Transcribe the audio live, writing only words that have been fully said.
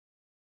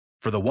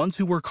For the ones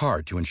who work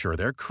hard to ensure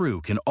their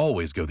crew can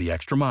always go the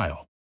extra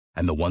mile,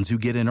 and the ones who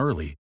get in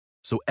early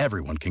so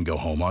everyone can go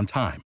home on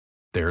time,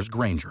 there's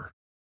Grainger,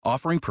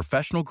 offering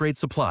professional-grade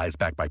supplies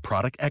backed by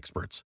product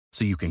experts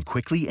so you can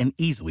quickly and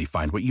easily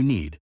find what you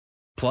need.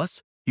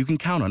 Plus, you can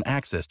count on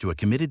access to a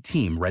committed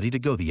team ready to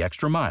go the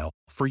extra mile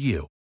for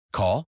you.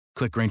 Call,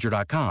 click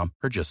Grainger.com,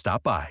 or just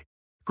stop by.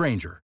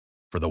 Grainger,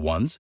 for the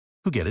ones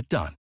who get it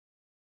done.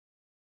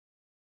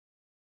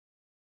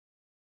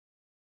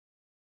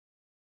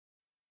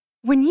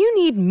 When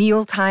you need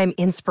mealtime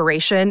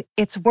inspiration,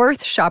 it's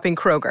worth shopping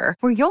Kroger,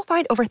 where you'll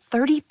find over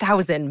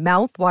 30,000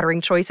 mouth-watering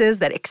choices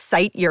that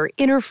excite your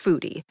inner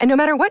foodie. And no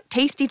matter what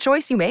tasty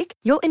choice you make,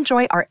 you'll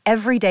enjoy our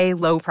everyday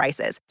low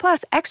prices,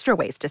 plus extra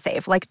ways to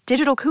save, like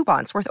digital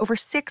coupons worth over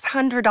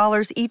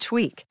 $600 each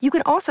week. You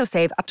can also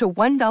save up to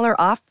 $1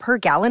 off per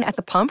gallon at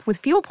the pump with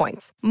fuel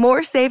points.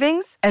 More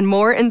savings and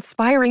more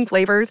inspiring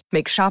flavors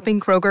make shopping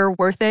Kroger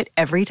worth it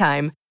every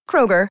time.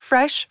 Kroger,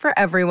 fresh for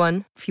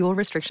everyone. Fuel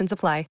restrictions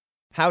apply.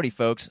 Howdy,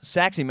 folks.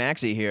 Saxy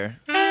Maxie here.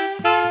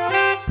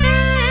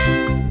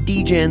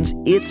 D-Gens,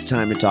 it's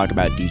time to talk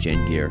about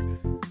D-Gen gear.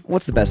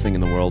 What's the best thing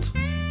in the world?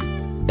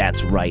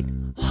 That's right,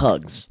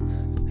 hugs.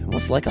 And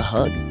what's like a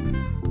hug?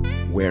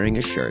 Wearing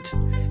a shirt.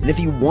 And if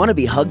you want to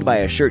be hugged by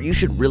a shirt, you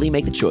should really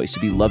make the choice to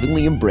be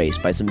lovingly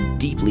embraced by some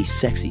deeply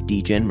sexy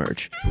D-Gen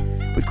merch.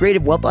 With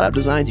creative, well-thought-out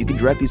designs, you can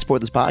directly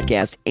support this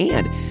podcast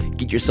and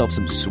get yourself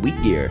some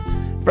sweet gear.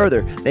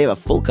 Further, they have a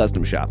full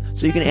custom shop,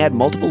 so you can add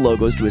multiple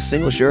logos to a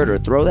single shirt or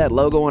throw that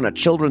logo on a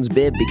children's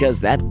bib because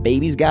that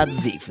baby's got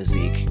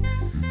Z-physique.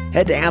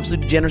 Head to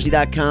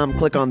AbsoluteDegeneracy.com,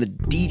 click on the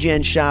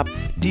D-Gen shop,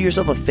 do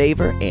yourself a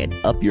favor, and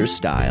up your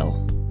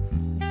style.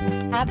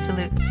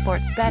 Absolute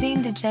Sports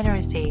Betting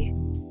Degeneracy.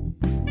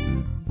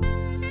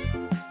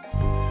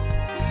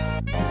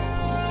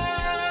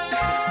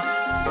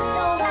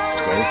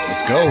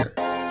 Let's go.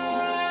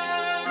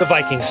 The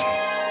Vikings.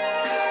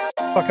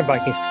 Fucking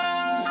Vikings.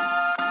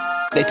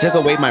 They took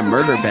away my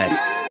murder bet.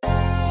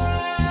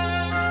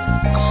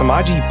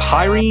 Samaji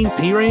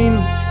Pirine?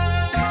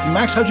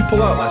 Max, how'd you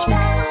pull out last week?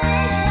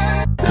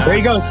 There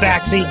you go,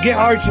 Saxy. Get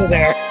Archer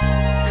there.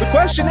 The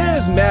question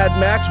is, Mad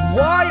Max,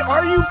 why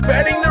are you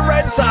betting the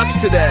Red Sox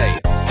today?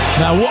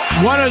 Now,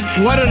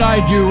 what did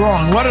I do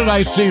wrong? What did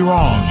I see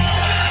wrong?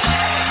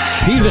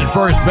 He's at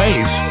first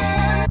base.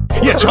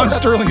 Yeah, John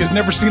Sterling has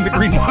never seen the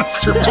Green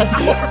Monster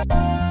before.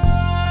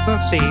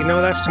 Let's see.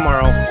 No, that's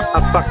tomorrow.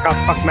 I'll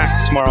fuck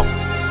Max tomorrow.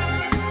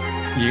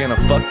 You're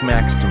gonna fuck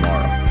Max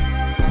tomorrow.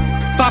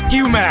 Fuck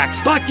you, Max.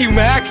 Fuck you,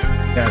 Max.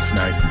 That's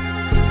nice.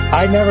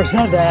 I never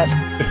said that.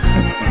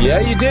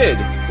 Yeah, you did.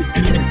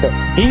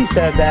 He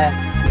said that.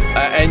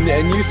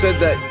 And you said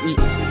that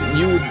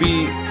you would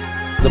be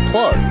the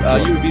plug.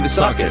 You would be the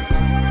socket.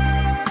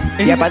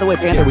 Yeah, by the way,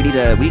 Panther, we need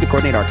to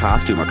coordinate our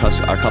costume, our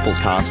couple's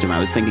costume. I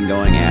was thinking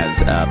going as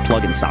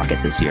plug and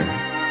socket this year.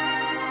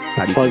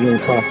 Plug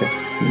and socket.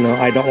 No,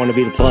 I don't want to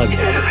be the plug.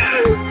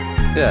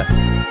 Yeah.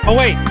 Oh,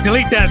 wait.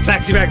 Delete that,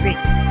 Saxy Maxie.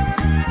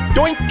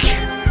 Doink!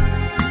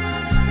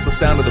 It's the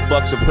sound of the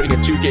Bucks avoiding a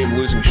 2-game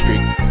losing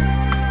streak.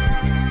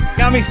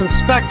 Got me some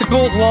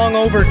spectacles, long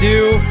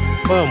overdue.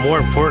 Well, more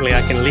importantly,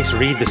 I can at least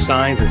read the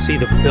signs and see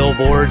the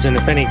billboards, and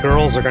if any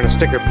girls are going to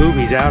stick their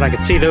boobies out, I can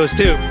see those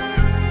too.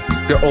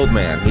 They're old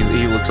man.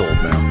 He looks old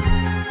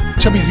now.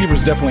 Chubby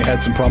Zebra's definitely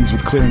had some problems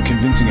with clear and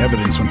convincing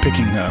evidence when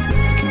picking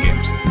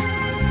games.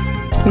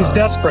 He's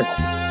desperate.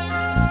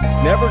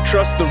 Never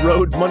trust the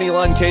road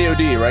moneyline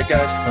KOD, right,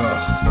 guys?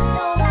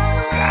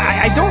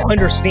 I don't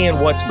understand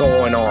what's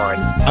going on.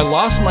 I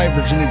lost my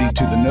virginity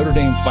to the Notre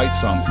Dame fight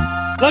song.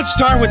 Let's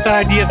start with the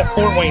idea that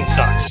Fort Wayne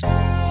sucks.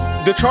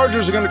 The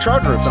Chargers are going to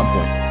charge her at some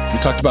point. We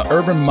talked about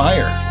Urban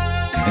Meyer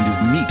and his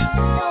meat.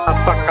 I'll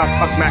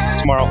fuck Max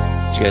tomorrow.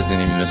 You guys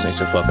didn't even miss me,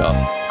 so fuck off.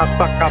 I'll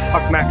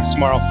fuck Max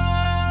tomorrow.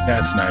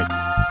 That's nice.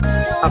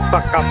 I'll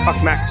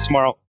fuck Max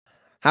tomorrow.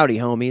 Howdy,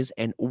 homies,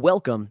 and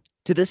welcome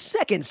to the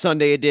second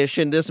Sunday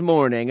edition this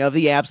morning of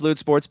the Absolute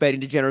Sports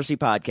Betting Degeneracy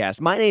Podcast.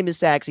 My name is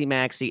Saxy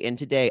Maxie, and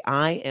today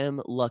I am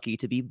lucky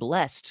to be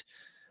blessed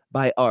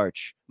by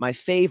Arch, my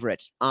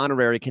favorite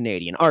honorary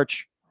Canadian.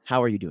 Arch,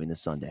 how are you doing this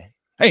Sunday?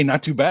 Hey,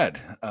 not too bad.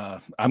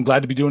 I'm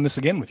glad to be doing this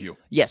again with you.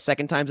 Yes,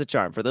 second time's a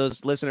charm. For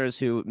those listeners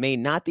who may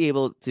not be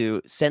able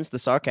to sense the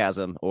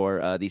sarcasm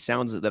or the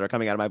sounds that are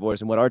coming out of my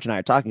voice and what Arch and I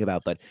are talking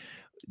about, but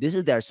this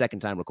is our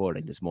second time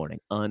recording this morning.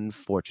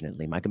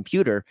 Unfortunately, my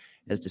computer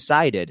has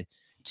decided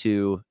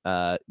to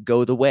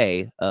go the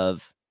way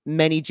of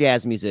many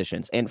jazz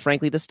musicians and,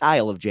 frankly, the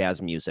style of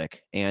jazz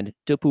music, and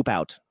to poop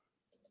out.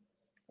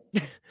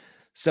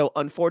 So,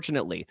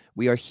 unfortunately,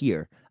 we are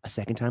here a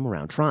second time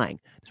around, trying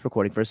this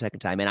recording for a second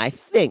time, and I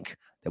think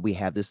that we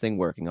have this thing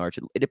working, Arch.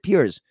 It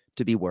appears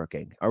to be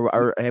working.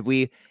 Have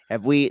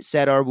we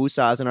said our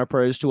woosahs and our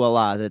prayers to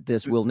Allah that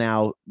this will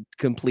now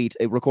complete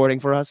a recording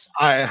for us?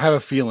 I have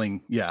a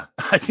feeling, yeah.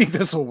 I think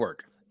this will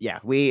work. Yeah,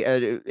 we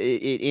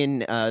in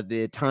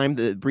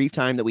the brief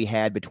time that we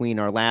had between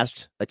our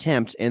last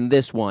attempt and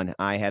this one,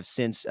 I have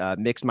since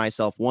mixed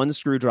myself one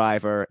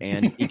screwdriver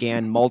and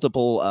began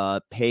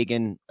multiple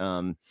pagan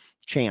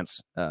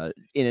chance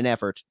in an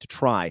effort to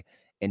try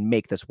and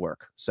make this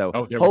work. So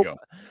there we go.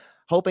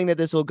 Hoping that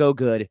this will go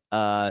good.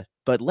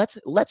 But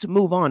let's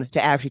move on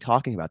to actually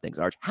talking about things.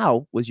 Arch,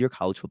 how was your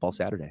college football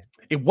Saturday?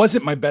 It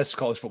wasn't my best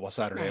college football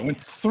Saturday. I went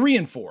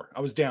 3-4.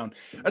 I was down.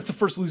 That's the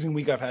first losing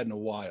week I've had in a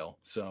while.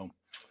 So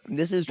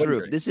this is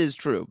true. This is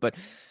true. But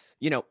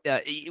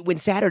when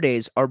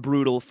Saturdays are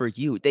brutal for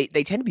you, they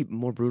tend to be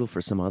more brutal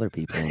for some other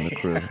people in the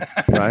crew,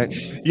 right?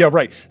 Yeah,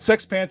 right.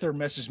 Sex Panther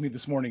messaged me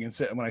this morning and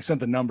said, when I sent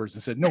the numbers,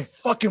 and said, "No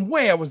fucking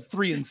way, I was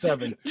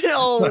 3-7."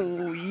 No,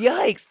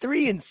 yikes,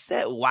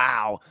 3-7.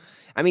 Wow.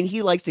 I mean,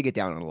 he likes to get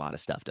down on a lot of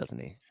stuff, doesn't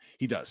he?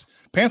 He does.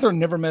 Panther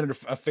never met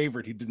a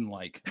favorite he didn't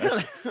like.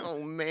 Oh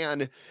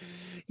man,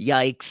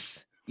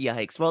 yikes.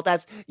 Well,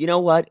 that's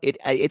what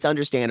it's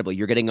understandable.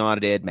 You're getting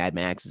audited. Mad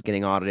Max is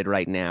getting audited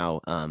right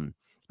now.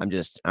 I'm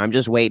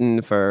just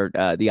waiting for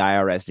the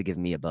IRS to give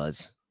me a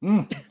buzz.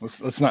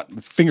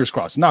 Let's fingers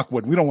crossed. Knock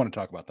wood. We don't want to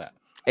talk about that.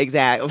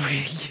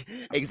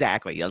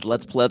 Exactly.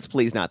 Let's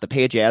please not. The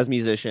pay a jazz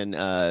musician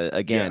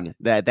again.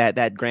 Yeah.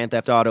 That Grand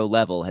Theft Auto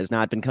level has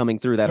not been coming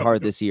through that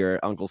hard this year,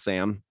 Uncle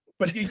Sam.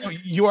 But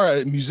you are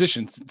a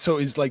musician, so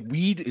is like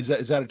weed? Is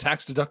that a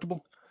tax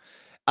deductible?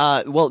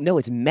 Well, no,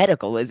 it's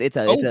medical. It's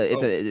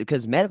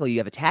because medical, you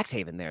have a tax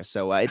haven there,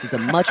 so it's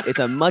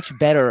a much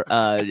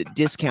better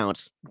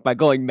discount by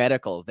going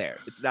medical there.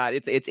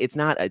 It's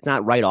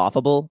not write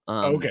offable.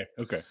 Okay.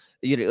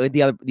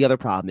 The other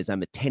problem is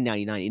I'm a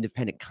 1099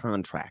 independent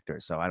contractor,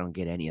 so I don't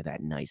get any of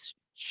that nice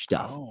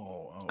stuff.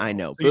 I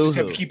know. So you just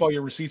have to keep all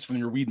your receipts from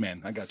your weed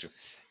man. I got you.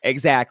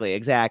 Exactly.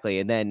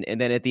 And then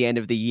at the end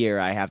of the year,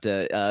 I have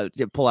to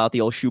pull out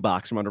the old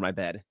shoebox from under my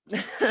bed.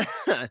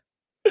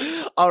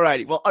 All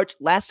righty. Well, Arch,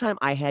 last time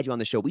I had you on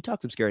the show, we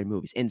talked some scary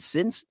movies. And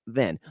since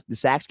then, the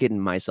Sax Kid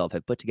and myself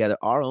have put together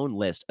our own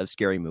list of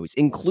scary movies,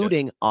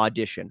 including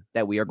Audition,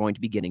 that we are going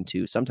to be getting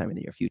to sometime in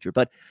the near future.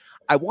 But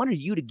I wanted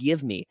you to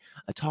give me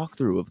a talk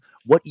through of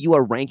what you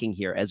are ranking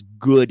here as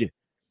good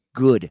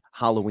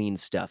Halloween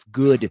stuff,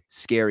 good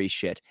scary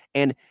shit.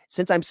 And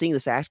since I'm seeing the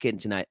Sax Kid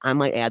tonight, I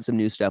might add some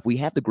new stuff. We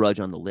have The Grudge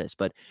on the list,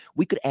 but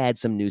we could add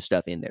some new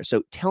stuff in there.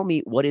 So tell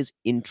me what is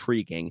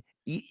intriguing.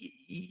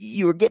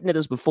 You were getting at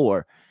this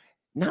before.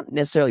 Not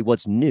necessarily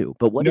what's new,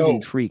 but what is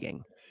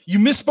intriguing. You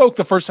misspoke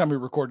the first time we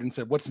recorded and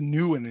said what's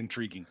new and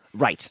intriguing.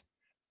 Right.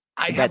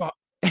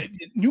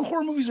 New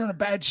horror movies are in a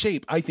bad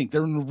shape. I think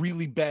they're in a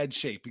really bad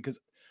shape because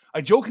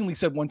I jokingly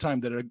said one time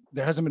that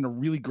there hasn't been a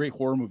really great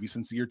horror movie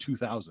since the year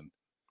 2000.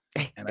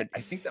 And I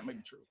think that might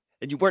be true.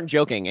 And you weren't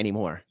joking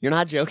anymore. You're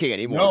not joking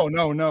anymore.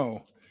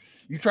 No.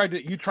 You tried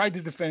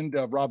to defend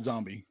Rob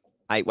Zombie.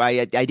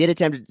 I did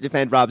attempt to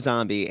defend Rob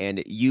Zombie,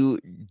 and you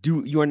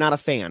are not a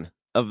fan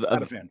of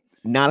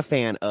not a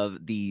fan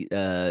of the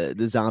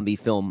zombie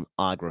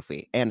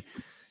filmography. And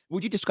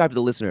would you describe to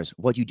the listeners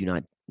what you do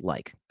not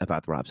like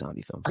about the Rob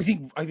Zombie films? I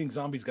think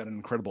Zombie's got an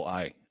incredible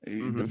eye.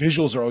 Mm-hmm. The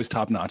visuals are always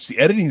top notch. The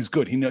editing is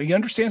good. He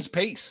understands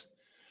pace,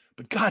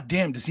 but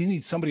goddamn, does he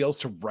need somebody else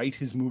to write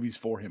his movies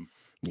for him?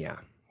 Yeah,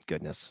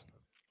 goodness,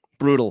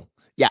 brutal.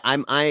 Yeah,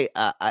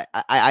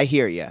 I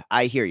hear you.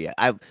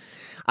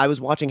 I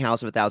was watching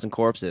House of a Thousand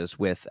Corpses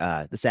with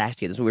the Sax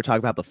Kid. This is what we were talking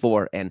about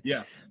before, and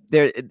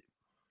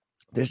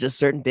there's just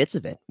certain bits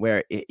of it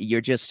where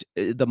you're just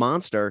the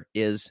monster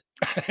is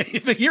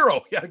the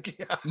hero. Yeah.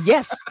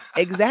 Yes,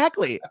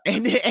 exactly.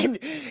 And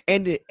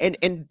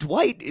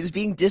Dwight is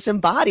being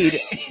disembodied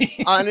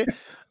on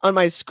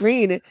my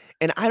screen,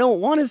 and I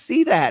don't want to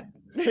see that.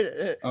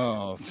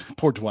 Oh,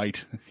 poor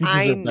Dwight. He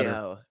deserved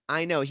better.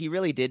 I know. He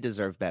really did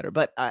deserve better,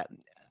 but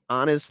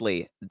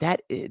honestly,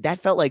 that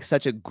felt like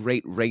such a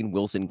great Rainn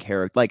Wilson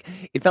character. Like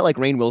it felt like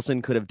Rainn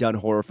Wilson could have done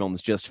horror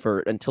films just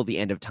for until the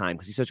end of time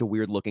because he's such a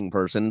weird looking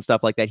person and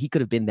stuff like that. He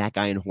could have been that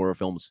guy in horror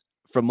films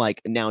from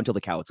like now until the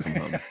cows come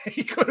home.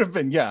 He could have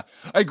been. Yeah,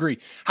 I agree.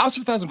 House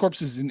of a Thousand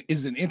Corpses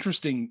is an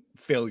interesting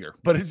failure,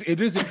 but it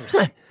is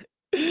interesting.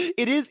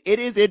 It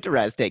is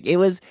interesting. It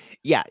was.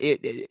 Yeah.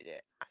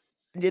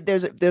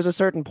 There's a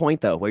certain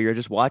point though where you're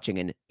just watching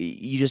and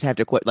you just have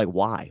to quit. Like,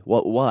 why?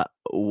 What?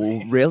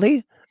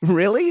 Really?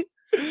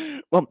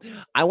 Well,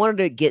 I wanted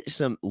to get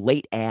some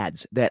late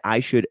ads that I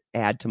should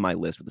add to my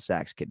list with the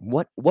Sax Kid.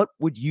 What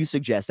would you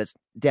suggest that's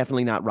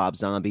definitely not Rob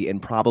Zombie and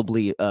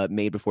probably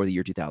made before the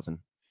year 2000?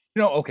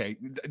 Okay,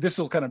 this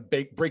will kind of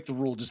break the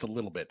rule just a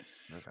little bit.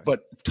 Okay.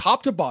 But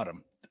top to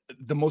bottom,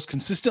 the most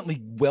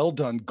consistently well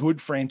done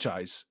good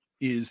franchise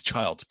is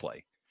Child's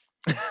Play.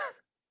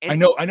 I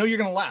know you're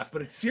gonna laugh,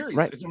 but it's serious.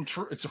 Right. It's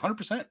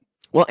 100%.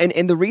 Well,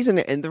 and the reason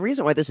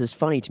why this is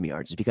funny to me,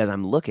 Art, is because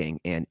I'm looking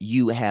and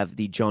you have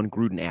the John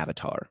Gruden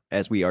avatar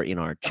as we are in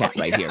our chat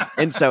right here,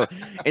 and so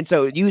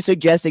you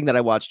suggesting that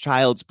I watch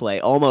Child's Play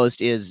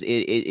almost is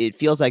it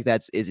feels like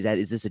is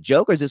this a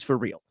joke or is this for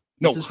real?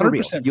 No,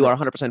 100%. You are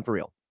 100% for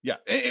real. Yeah,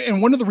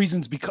 and one of the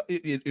reasons because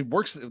it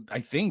works, I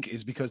think,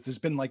 is because there's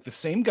been like the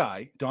same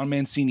guy, Don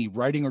Mancini,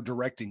 writing or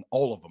directing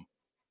all of them,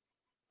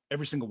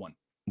 every single one.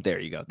 There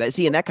you go.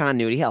 And that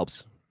continuity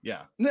helps.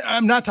 Yeah,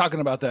 I'm not talking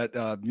about that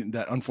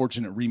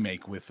unfortunate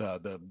remake with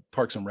the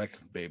Parks and Rec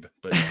babe,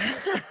 but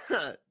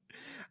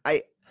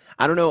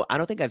I don't know. I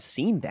don't think I've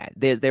seen that.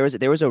 There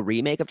was a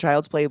remake of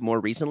Child's Play more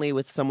recently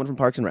with someone from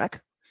Parks and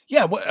Rec.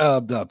 Yeah,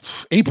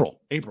 April.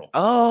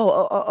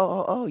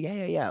 Oh,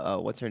 yeah. Oh,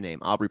 what's her name?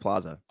 Aubrey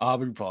Plaza.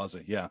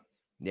 Yeah.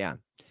 Yeah.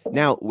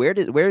 Now,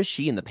 where is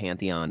she in the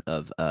pantheon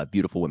of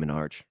beautiful women,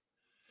 Arch?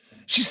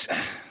 She's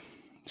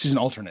an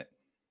alternate.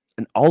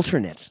 An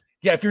alternate.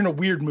 Yeah, if you're in a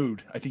weird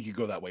mood, I think you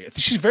go that way.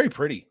 She's very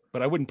pretty,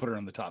 but I wouldn't put her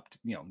on the top,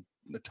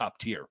 the top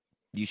tier.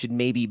 You should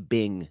maybe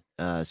Bing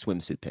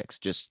swimsuit pics.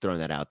 Just throwing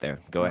that out there.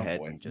 Go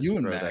ahead. You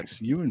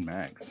and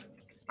Max.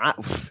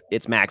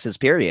 It's Max's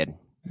period.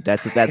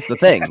 That's the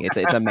thing. It's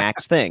a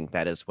Max thing.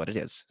 That is what it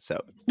is. So,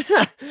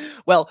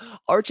 well,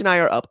 Arch and I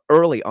are up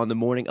early on the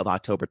morning of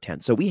October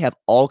 10th. So we have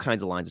all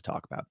kinds of lines to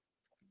talk about.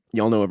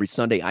 Y'all know every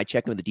Sunday I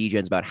check in with the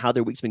DJs about how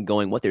their week's been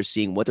going, what they're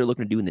seeing, what they're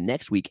looking to do in the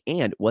next week,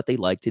 and what they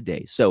like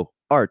today. So,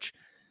 Arch,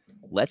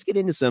 let's get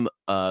into some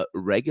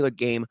regular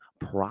game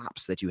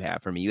props that you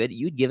have for me.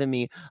 You'd given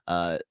me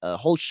a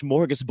whole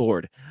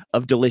smorgasbord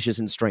of delicious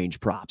and strange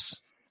props.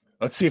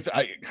 Let's see if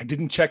I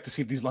didn't check to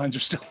see if these lines are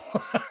still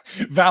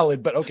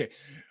valid, but okay.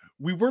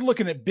 We were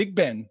looking at Big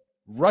Ben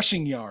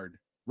rushing yards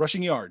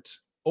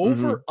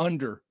over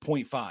under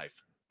 0.5.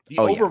 The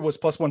over was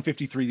plus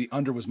 153. The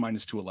under was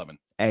minus 211.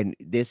 And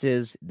this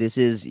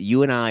is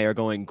you and I are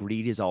going.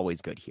 Greed is always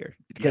good here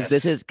because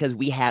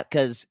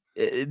because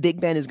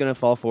Big Ben is going to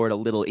fall for it a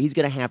little. He's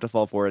going to have to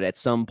fall for it at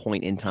some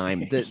point in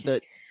time.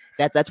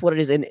 That's what it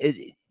is. And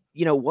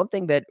one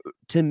thing that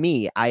to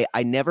me,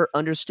 I never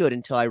understood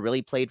until I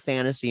really played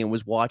fantasy and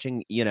was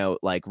watching,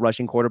 like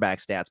rushing quarterback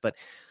stats, but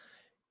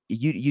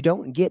you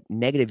don't get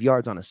negative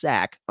yards on a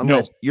sack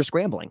unless you're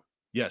scrambling.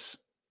 Yes.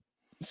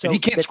 So and he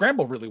can't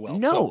scramble really well.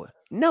 No.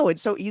 And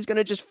so he's going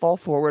to just fall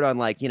forward on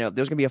there's going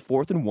to be a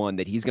 4th and 1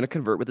 that he's going to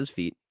convert with his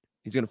feet.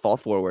 He's going to fall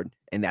forward,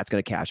 and that's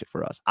going to cash it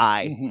for us.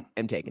 I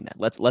am taking that.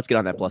 Let's get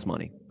on that plus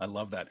money. I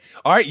love that.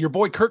 All right, your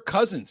boy Kirk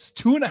Cousins,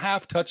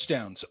 2.5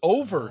 touchdowns,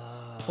 over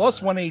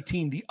plus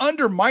 118, the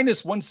under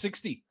minus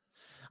 160.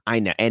 I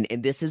know, and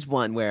this is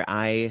one where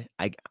I'm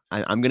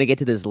going to get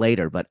to this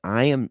later, but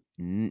I'm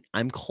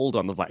cold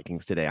on the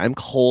Vikings today. I'm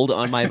cold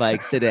on my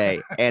Vikes today,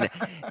 and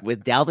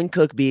with Dalvin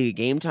Cook being a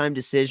game time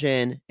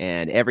decision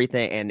and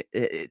everything, and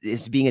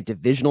it's being a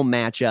divisional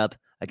matchup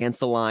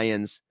against the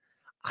Lions.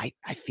 I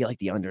feel like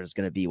the under is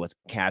going to be what's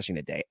cashing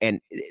today,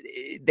 and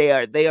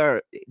they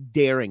are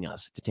daring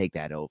us to take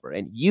that over.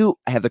 And you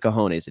have the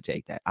cojones to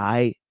take that.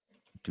 I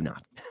do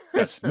not.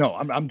 Yes, no,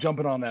 I'm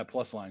jumping on that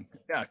plus line.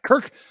 Yeah,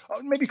 Kirk.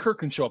 Maybe Kirk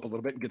can show up a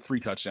little bit and get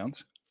 3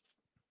 touchdowns.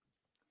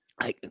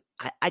 I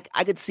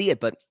could see it,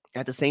 but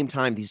at the same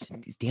time, these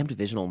damn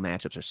divisional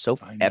matchups are so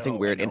effing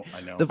weird.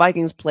 I know. The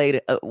Vikings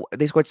played.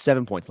 They scored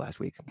 7 points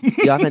last week.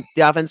 The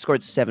offense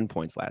scored 7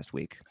 points last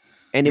week,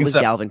 and it was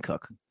Dalvin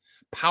Cook.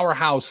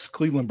 Powerhouse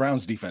Cleveland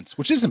Browns defense,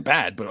 which isn't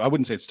bad, but I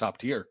wouldn't say it's top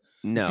tier.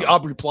 No. It's the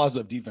Aubrey Plaza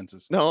of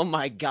defenses. Oh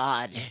my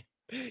God.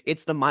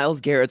 It's the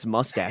Myles Garrett's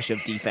mustache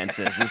of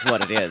defenses is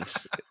what it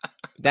is.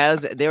 I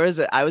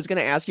was going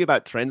to ask you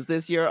about trends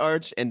this year,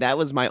 Arch, and that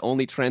was my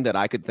only trend that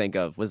I could think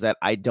of was that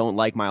I don't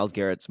like Myles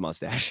Garrett's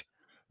mustache.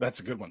 That's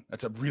a good one.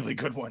 That's a really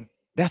good one.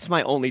 That's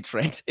my only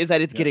trend is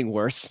that it's getting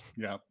worse.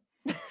 Yeah.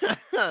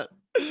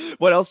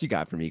 What else you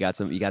got for me? You got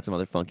some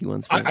other funky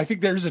ones. I think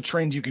there's a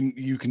trend you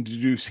can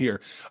deduce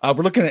here.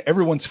 We're looking at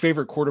everyone's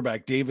favorite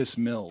quarterback, Davis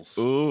Mills.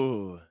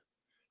 Ooh,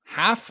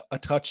 half a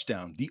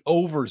touchdown. The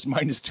over is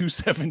minus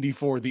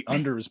 274. The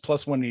under is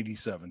plus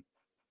 187.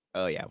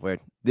 Oh yeah, we're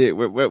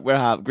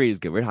Greed is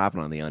good. We're hopping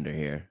on the under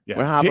here. Yeah.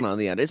 We're hopping on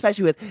the under,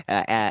 especially with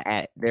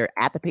they're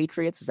at the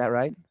Patriots. Is that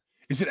right?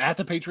 Is it at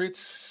the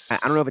Patriots? I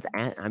don't know if it's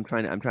at. I'm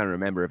trying to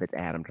remember if it's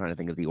at. I'm trying to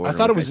think of the order. I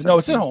thought it was no.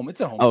 It's at home.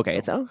 It's at home. Okay,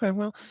 it's okay.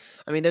 Well,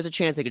 I mean, there's a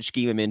chance they could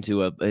scheme him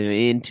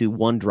into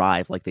one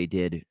drive like they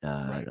did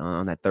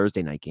on that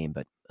Thursday night game.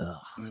 But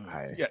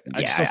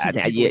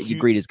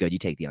Greed is good. You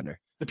take the under.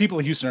 The people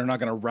of Houston are not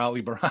going to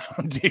rally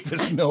behind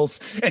Davis Mills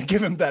and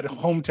give him that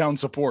hometown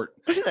support.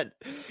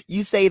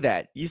 You say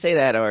that,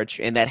 Arch,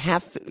 and that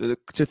half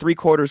to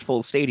 3/4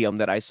 full stadium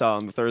that I saw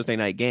in the Thursday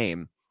night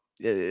game.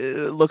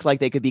 It looked like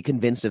they could be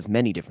convinced of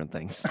many different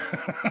things.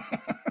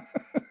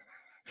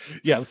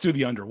 Yeah, let's do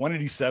the under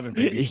 187,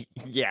 baby.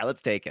 Yeah,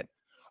 let's take it.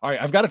 All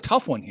right, I've got a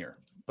tough one here,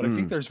 but I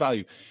think there's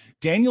value.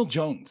 Daniel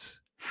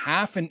Jones,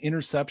 half an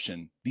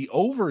interception. The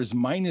over is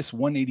minus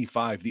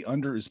 185. The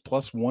under is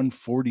plus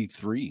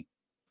 143.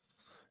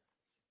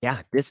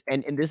 Yeah, this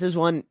is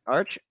one,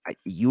 Arch.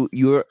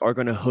 You are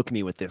going to hook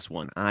me with this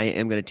one. I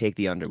am going to take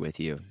the under with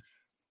you.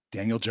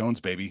 Daniel Jones,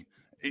 baby,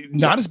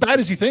 not as bad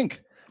as you think.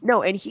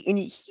 No, and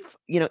he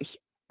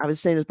I was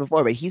saying this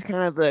before, but he's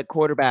kind of the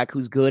quarterback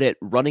who's good at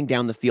running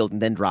down the field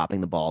and then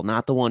dropping the ball,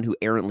 not the one who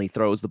errantly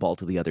throws the ball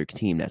to the other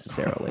team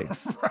necessarily.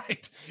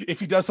 Right.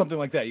 If he does something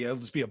like that, it'll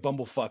just be a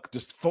bumblefuck,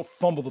 just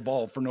fumble the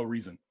ball for no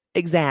reason.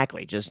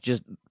 Exactly.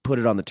 Just put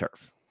it on the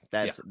turf.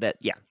 That's that.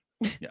 Yeah.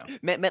 Yeah.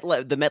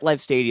 The MetLife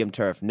Stadium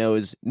turf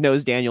knows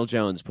Daniel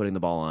Jones putting the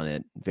ball on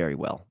it very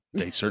well.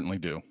 They certainly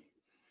do.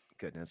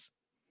 Goodness.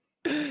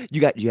 Do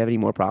you have any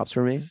more props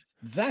for me?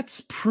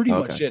 That's pretty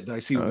much it that I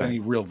see with any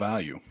real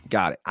value.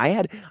 Got it. I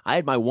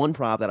had my one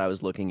prop that I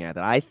was looking at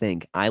that I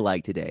think I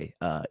like today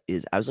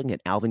is I was looking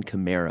at Alvin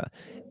Kamara,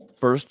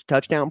 first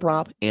touchdown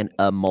prop and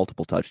a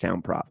multiple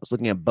touchdown prop. I was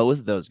looking at both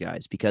of those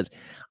guys because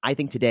I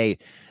think today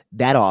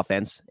that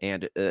offense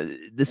and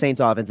the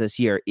Saints offense this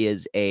year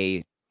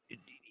it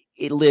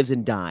lives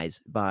and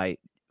dies by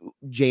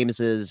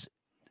Jameis's,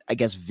 I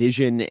guess,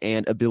 vision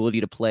and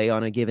ability to play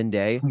on a given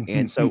day.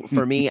 And so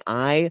for me,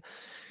 I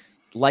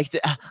like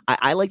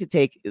to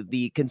take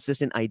the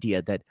consistent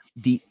idea that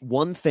the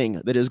one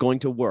thing that is going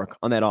to work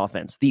on that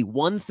offense, the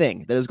one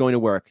thing that is going to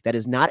work that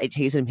is not a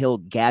Taysom Hill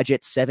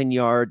gadget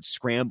 7-yard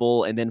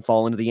scramble and then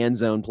fall into the end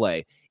zone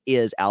play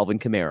is Alvin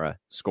Kamara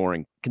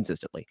scoring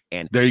consistently.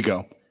 And there you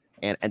go.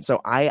 And so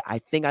I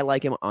think I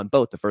like him on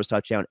both the first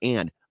touchdown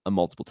and a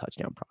multiple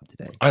touchdown prop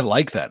today. I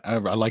like that. I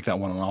like that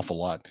one an awful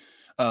lot.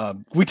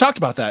 We talked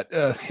about that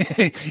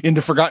in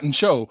the Forgotten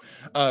Show.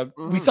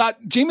 We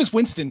thought Jameis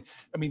Winston,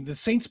 I mean, the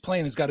Saints'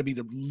 plan has got to be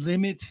to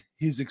limit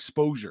his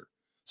exposure.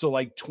 So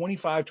like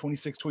 25,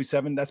 26,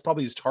 27, that's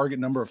probably his target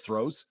number of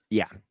throws.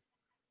 Yeah.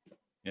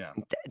 Yeah.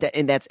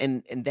 And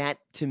that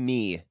to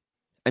me,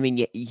 I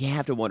mean, you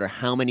have to wonder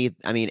how many of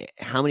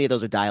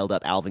those are dialed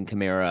up Alvin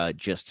Kamara,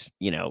 just,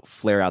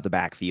 flare out the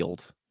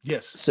backfield.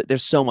 Yes. So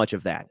there's so much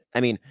of that.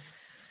 I mean,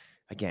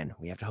 again,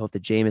 we have to hope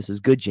that Jameis is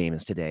good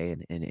Jameis today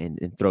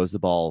and throws the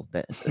ball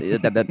that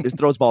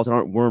throws balls that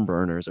aren't worm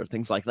burners or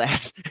things like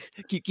that.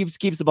 keeps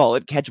the ball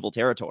in catchable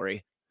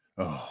territory.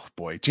 Oh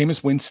boy,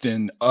 Jameis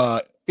Winston,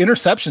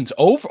 interceptions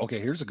over. Okay,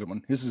 here's a good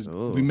one.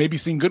 We may be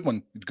seeing good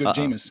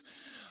Jameis.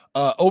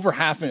 Over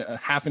half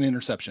an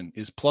interception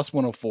is plus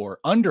 104.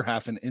 Under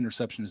half an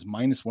interception is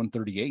minus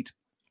 138.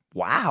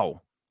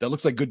 Wow, that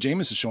looks like good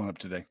Jameis is showing up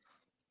today.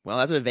 Well,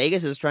 that's what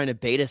Vegas is trying to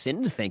bait us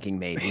into thinking,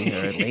 maybe, or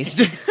at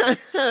least.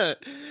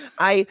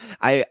 I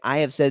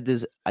have said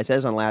this. I said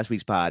this on last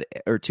week's pod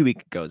or 2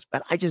 weeks ago,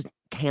 but I just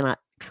cannot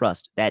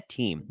trust that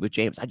team with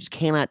James. I just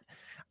cannot.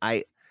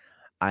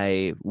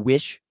 I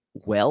wish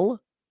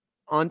well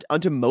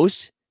onto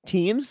most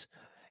teams,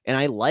 and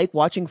I like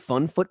watching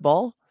fun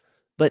football,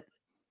 but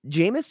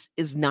Jameis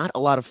is not a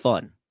lot of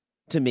fun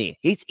to me.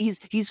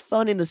 He's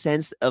fun in the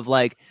sense of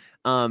like,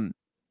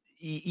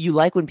 you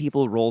like when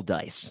people roll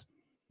dice.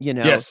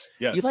 Yes.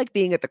 You like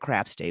being at the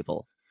craps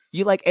table.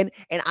 You like, and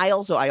I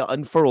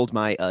unfurled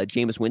my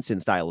Jameis Winston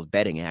style of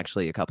betting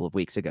actually a couple of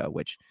weeks ago,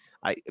 which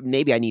I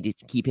need to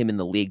keep him in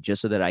the league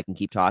just so that I can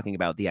keep talking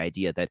about the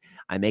idea that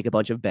I make a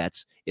bunch of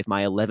bets. If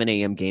my 11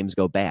 a.m. games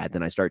go bad,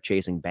 then I start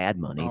chasing bad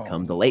money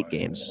come the late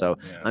games. So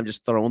I'm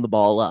just throwing the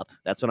ball up.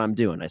 That's what I'm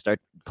doing. I start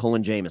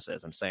pulling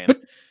Jameis's. I'm saying,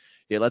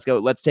 yeah, let's go.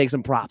 Let's take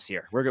some props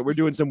here. We're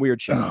doing some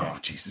weird shit. Oh,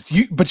 Jesus.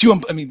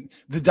 I mean,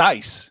 the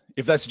dice,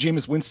 if that's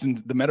Jameis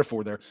Winston, the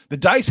metaphor there, the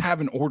dice have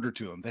an order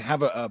to them. They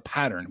have a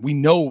pattern. We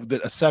know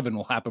that a 7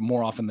 will happen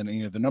more often than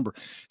any other number.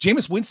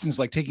 Jameis Winston's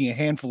like taking a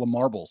handful of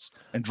marbles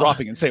and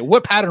dropping and saying,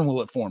 what pattern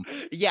will it form?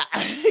 Yeah,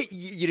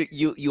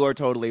 you are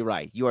totally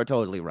right. You are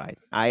totally right.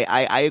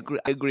 I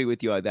agree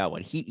with you on that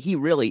one. He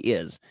really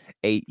is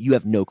you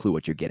have no clue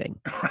what you're getting.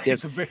 Right.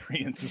 There's a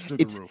variance is through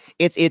the roof.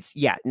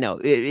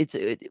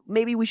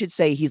 Maybe we should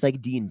say he's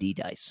like D&D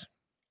dice.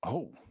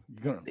 Oh,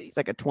 he's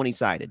like a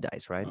 20-sided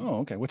dice, right? Oh,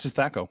 okay. What's his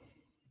THACO?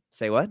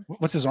 Say what?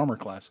 What's his armor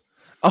class?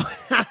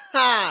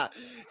 Oh,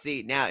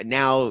 see,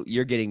 now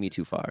you're getting me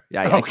too far.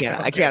 I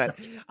can't.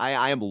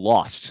 I am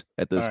lost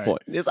at this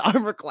point. His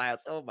armor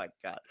class. Oh my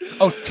God.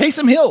 Oh,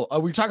 Taysom Hill.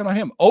 We're talking about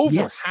him.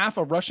 Over half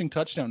a rushing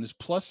touchdown is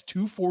plus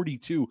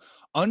 242.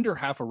 Under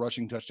half a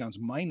rushing touchdowns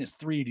minus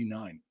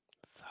 389.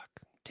 Fuck.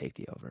 Take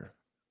the over.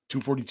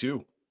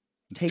 242.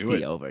 Take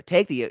the over.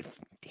 Take the.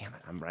 Damn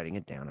it! I'm writing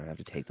it down. I have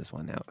to take this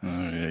one out.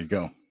 There you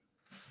go.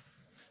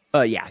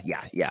 Yeah.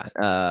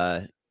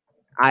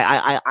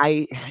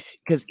 I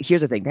because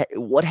here's the thing.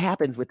 What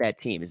happens with that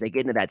team is they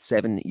get into that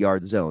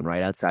 7-yard zone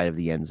right outside of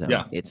the end zone.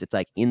 Yeah. It's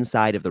like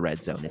inside of the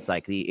red zone. It's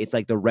like the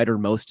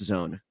reddermost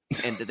zone,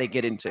 and that they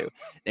get into.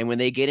 And when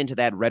they get into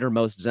that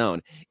reddermost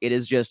zone, it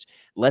is just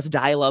let's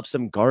dial up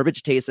some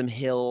garbage Taysom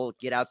Hill,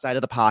 get outside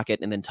of the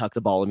pocket, and then tuck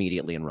the ball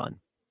immediately and run.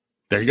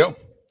 There you go.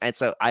 And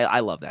so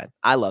I love that.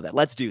 I love that.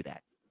 Let's do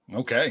that.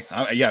 Okay.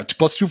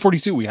 Plus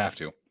 242. We have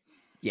to.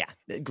 Yeah.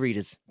 Greed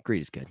is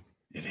good.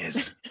 It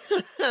is.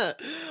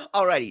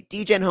 Alrighty,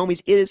 DGen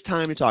homies, it is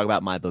time to talk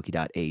about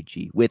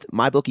MyBookie.ag. With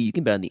MyBookie, you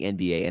can bet on the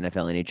NBA,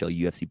 NFL, NHL,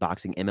 UFC,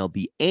 boxing,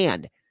 MLB,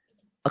 and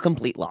a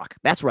complete lock.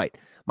 That's right.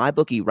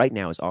 MyBookie right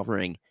now is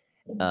offering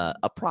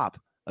a prop,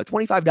 a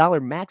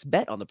 $25 max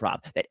bet on the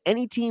prop that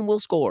any team will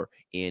score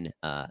in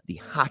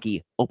the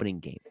hockey opening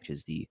game, which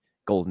is the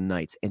Golden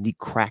Knights and the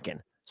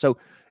Kraken. So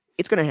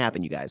it's going to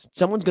happen, you guys.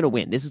 Someone's going to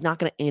win. This is not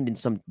going to end in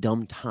some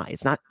dumb tie.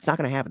 It's not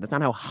going to happen. That's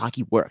not how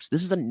hockey works.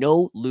 This is a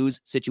no-lose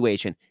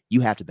situation.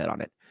 You have to bet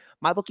on it.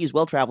 MyBookie is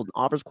well-traveled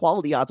and offers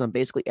quality odds on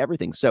basically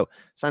everything. So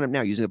sign up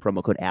now using the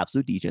promo code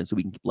AbsoluteDGen so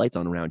we can keep lights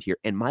on around here.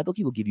 And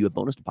MyBookie will give you a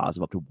bonus deposit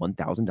of up to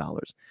 $1,000.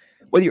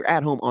 Whether you're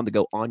at home, on the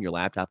go, on your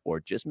laptop, or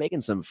just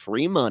making some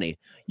free money,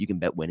 you can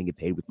bet, win, and get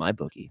paid with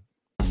MyBookie.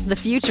 The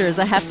future is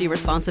a hefty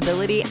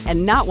responsibility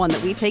and not one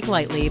that we take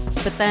lightly,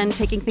 but then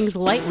taking things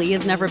lightly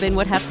has never been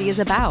what Hefty is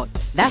about.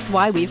 That's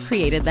why we've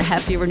created the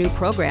Hefty Renew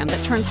program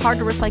that turns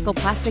hard-to-recycle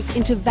plastics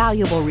into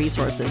valuable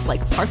resources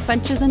like park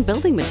benches and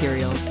building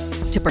materials.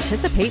 To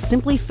participate,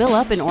 simply fill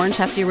up an orange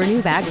Hefty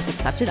Renew bag with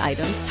accepted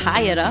items,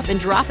 tie it up,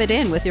 and drop it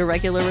in with your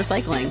regular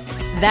recycling.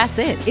 That's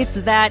it. It's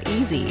that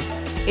easy.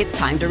 It's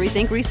time to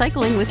rethink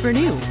recycling with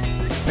Renew.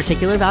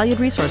 Particular valued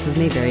resources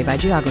may vary by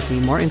geography.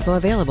 More info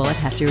available at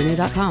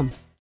heftyrenew.com.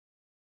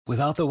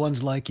 Without the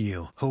ones like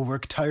you, who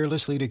work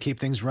tirelessly to keep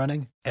things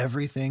running,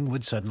 everything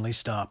would suddenly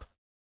stop.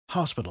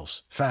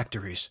 Hospitals,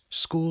 factories,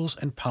 schools,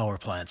 and power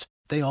plants,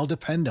 they all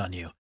depend on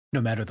you. No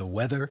matter the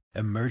weather,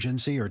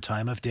 emergency, or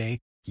time of day,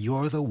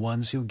 you're the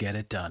ones who get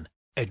it done.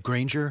 At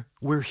Grainger,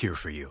 we're here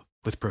for you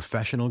with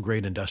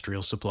professional-grade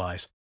industrial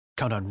supplies.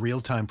 Count on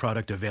real-time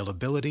product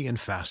availability and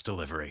fast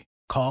delivery.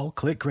 Call,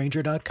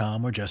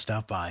 clickgrainger.com, or just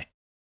stop by.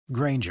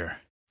 Grainger,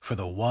 for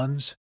the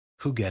ones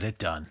who get it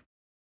done.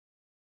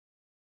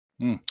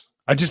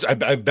 I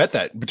bet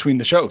that between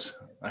the shows,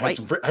 I had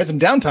some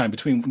downtime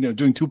between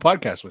doing two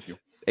podcasts with you.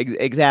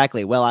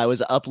 Exactly. Well, I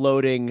was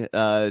uploading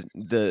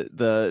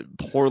the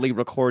poorly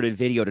recorded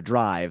video to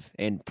Drive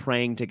and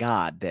praying to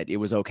God that it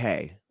was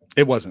okay.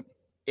 It wasn't.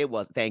 It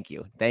was. Thank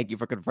you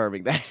for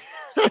confirming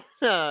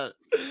that.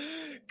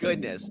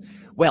 Goodness.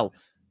 Well,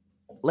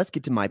 let's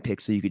get to my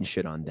picks so you can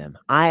shit on them.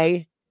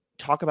 I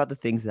talk about the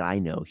things that I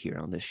know here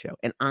on this show,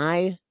 and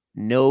I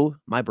know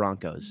my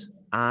Broncos.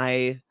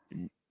 I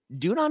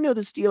do not know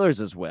the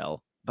Steelers as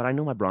well, but I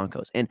know my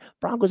Broncos. And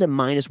Broncos at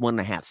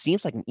 -1.5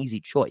 seems like an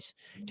easy choice.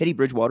 Teddy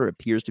Bridgewater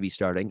appears to be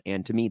starting,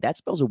 and to me, that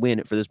spells a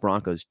win for this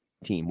Broncos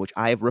team, which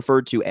I have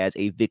referred to as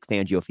a Vic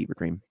Fangio fever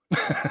dream.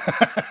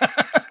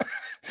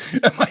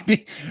 It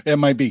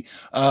might be.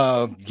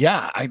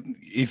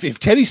 If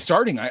Teddy's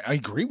starting, I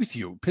agree with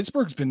you.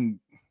 Pittsburgh's been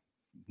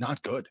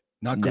not good.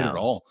 Not good at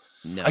all.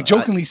 No, I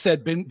jokingly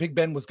said Big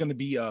Ben was going to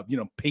be,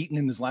 Peyton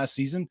in his last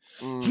season.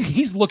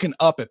 He's looking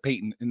up at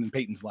Peyton in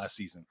Peyton's last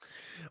season.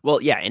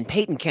 Well, yeah, and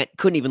Peyton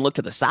couldn't even look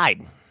to the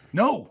side.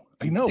 No,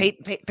 I know.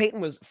 Peyton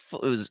was.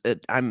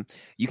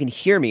 You can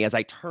hear me as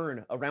I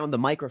turn around the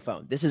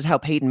microphone. This is how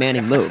Peyton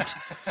Manning moved.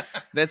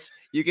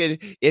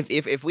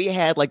 If we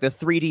had like the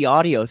 3D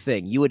audio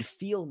thing, you would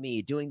feel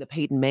me doing the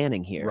Peyton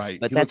Manning here. Right,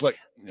 but that's like,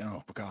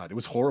 oh God, it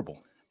was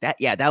horrible. That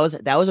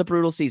was a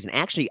brutal season.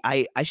 Actually,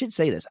 I should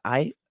say this.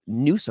 I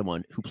knew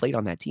someone who played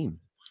on that team.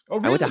 Oh,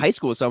 really? I went to high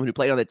school with someone who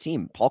played on that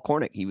team. Paul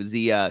Cornick. He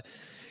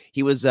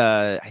was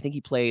I think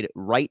he played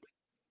right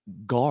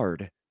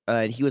guard.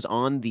 And he was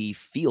on the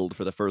field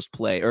for the first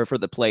play, or for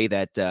the play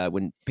that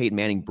when Peyton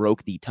Manning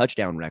broke the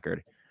touchdown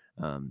record.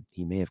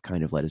 He may have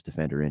kind of let his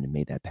defender in and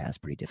made that pass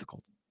pretty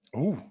difficult.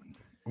 Ooh.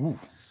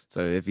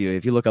 So if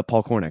you look up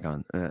Paul Cornick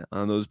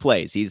on those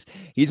plays, he's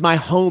my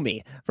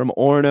homie from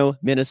Orono,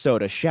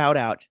 Minnesota. Shout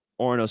out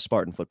Orono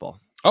Spartan football.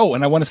 Oh,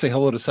 and I want to say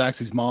hello to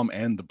Saxy's mom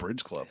and the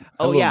Bridge Club.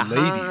 Hello,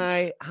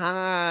 ladies.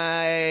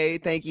 Hi.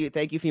 Thank you,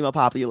 female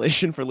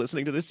population, for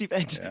listening to this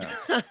event.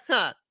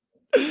 Yeah.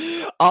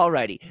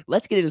 Alrighty,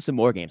 let's get into some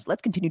more games.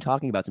 Let's continue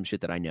talking about some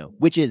shit that I know,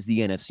 which is the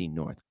NFC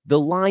North. The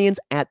Lions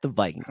at the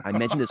Vikings. I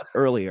mentioned this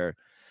earlier.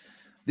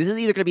 This is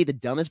either going to be the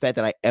dumbest bet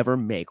that I ever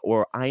make,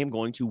 or I am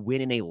going to win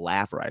in a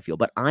laugher, I feel.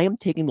 But I am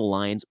taking the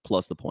Lions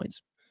plus the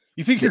points.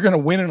 You think you're going to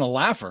win in a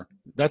laugher?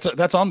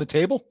 That's on the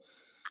table?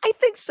 I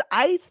think so.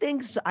 I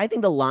think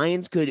the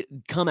Lions could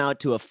come out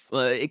to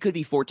it could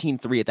be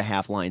 14-3 at the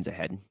half. Lions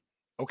ahead.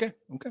 Okay.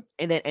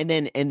 And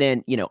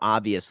then,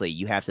 obviously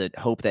you have to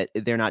hope that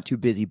they're not too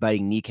busy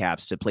biting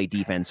kneecaps to play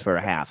defense for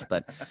a half.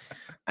 But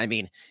I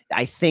mean,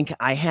 I think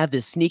I have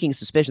this sneaking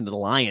suspicion that the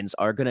Lions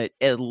are going to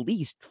at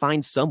least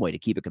find some way to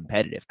keep it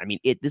competitive. I mean,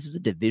 this is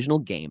a divisional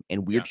game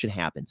and weird shit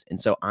happens.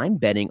 And so I'm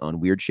betting on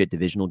weird shit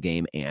divisional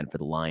game and for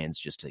the Lions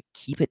just to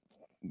keep it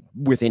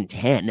within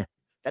 10.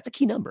 That's a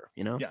key number,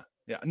 Yeah.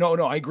 Yeah, no,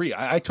 I agree.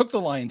 I took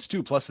the Lions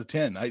too, plus the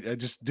 10. I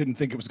just didn't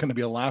think it was going to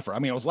be a laugher. I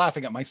mean, I was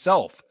laughing at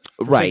myself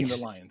for taking the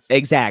Lions.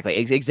 Exactly.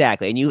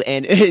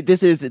 And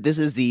this is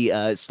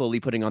the slowly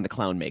putting on the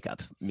clown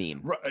makeup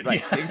meme. Right.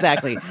 Yeah.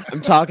 Exactly.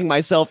 I'm talking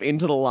myself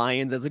into the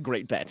Lions as a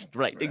great bet.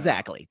 Right.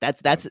 Exactly.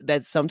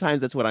 That's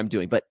sometimes that's what I'm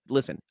doing. But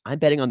listen, I'm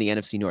betting on the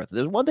NFC North.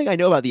 There's one thing I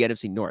know about the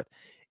NFC North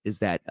is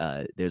that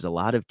there's a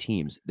lot of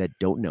teams that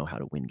don't know how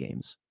to win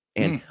games.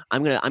 And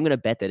I'm gonna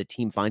bet that a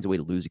team finds a way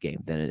to lose a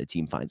game, then a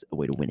team finds a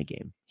way to win a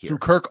game. Here. Through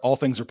Kirk, all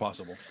things are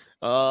possible.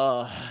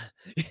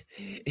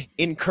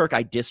 In Kirk,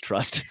 I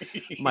distrust.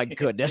 My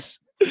goodness.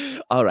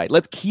 All right,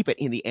 let's keep it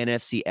in the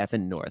NFC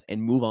effing North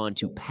and move on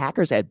to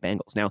Packers at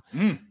Bengals. Now,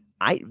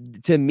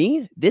 to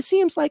me, this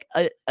seems like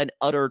an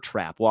utter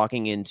trap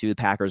walking into the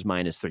Packers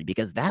 -3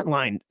 because that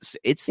line,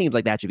 it seems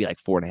like that should be like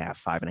 4.5,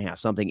 5.5,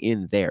 something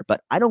in there.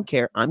 But I don't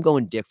care. I'm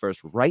going dick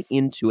first right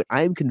into it.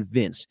 I am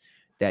convinced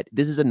that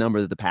this is a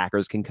number that the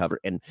Packers can cover.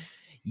 And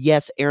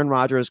yes, Aaron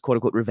Rodgers, quote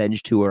unquote,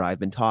 revenge tour I've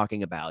been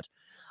talking about.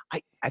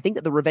 I think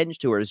that the revenge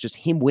tour is just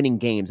him winning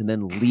games and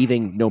then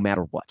leaving no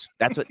matter what.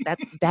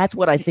 That's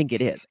what I think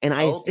it is. And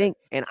I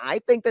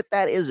think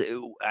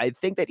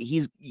that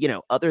he's,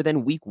 other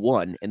than week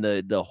 1 and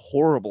the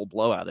horrible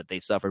blowout that they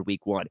suffered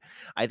week 1,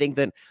 I think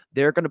that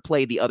they're going to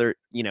play the other,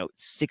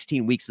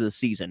 16 weeks of the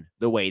season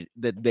the way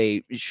that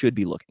they should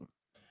be looking.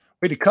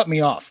 Way to cut me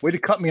off. Way to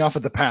cut me off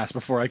at the pass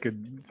before I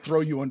could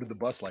throw you under the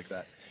bus like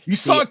that. You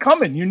saw it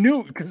coming. You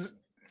knew, because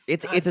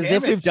it's as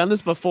if we've done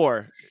this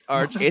before,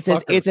 Arch. This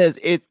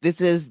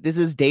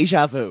is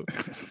deja vu.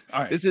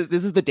 All right. This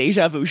is the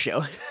deja vu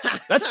show.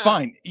 That's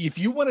fine. If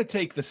you want to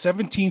take the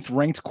 17th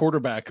ranked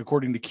quarterback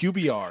according to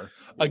QBR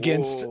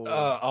against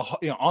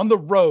on the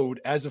road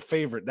as a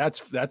favorite,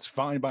 that's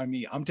fine by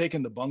me. I'm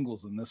taking the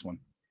Bungles in this one.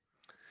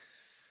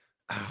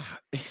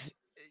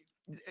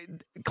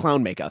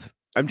 Clown makeup.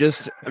 I'm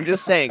just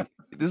saying,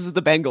 this is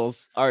the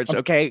Bengals, Arch.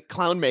 Okay,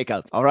 clown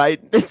makeup. All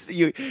right,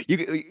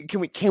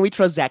 can we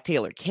trust Zach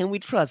Taylor? Can we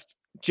trust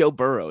Joe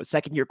Burrow,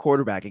 second-year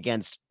quarterback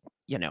against?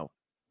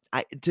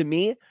 I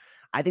think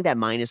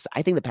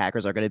the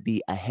Packers are going to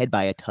be ahead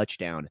by a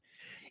touchdown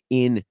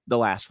in the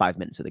last 5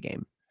 minutes of the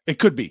game. It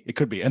could be,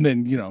 and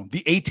then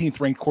the 18th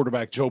ranked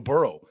quarterback Joe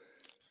Burrow.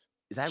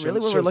 Is that really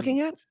what we're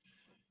looking at?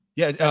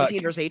 Yeah,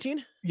 17 versus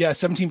 18. Yeah,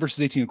 17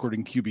 versus 18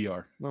 according to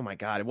QBR. Oh my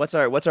God, what's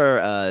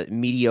our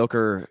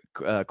mediocre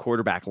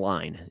quarterback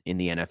line in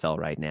the NFL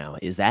right now?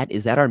 Is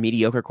that our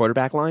mediocre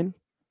quarterback line?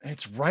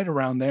 It's right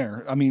around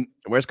there. I mean,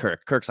 where's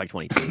Kirk? Kirk's like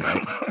 22,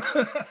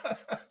 right?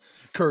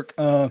 Kirk.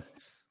 No,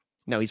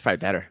 he's probably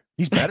better.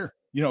 He's better.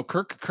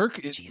 Kirk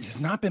has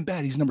not been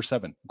bad. He's number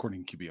 7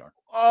 according to QBR.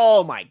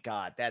 Oh my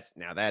God,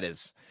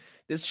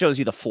 this shows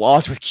you the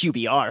flaws with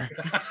QBR.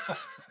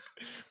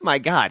 My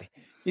God.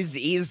 He's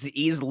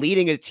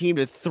leading a team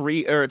to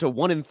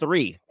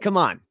 1-3. Come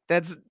on,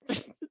 that's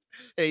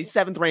a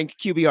 7th ranked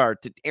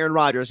QBR to Aaron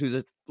Rodgers,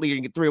 who's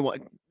leading at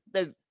 3-1.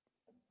 That's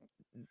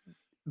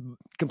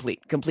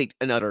complete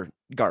and utter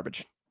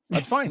garbage.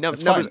 That's fine.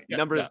 Numbers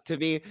Yeah. To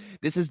me.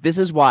 This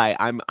is why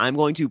I'm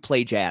going to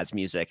play jazz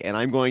music and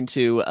I'm going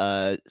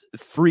to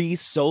free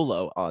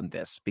solo on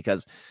this,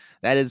 because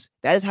that is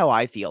how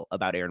I feel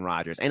about Aaron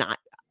Rodgers. And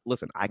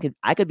listen, I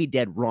could be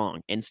dead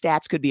wrong, and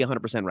stats could be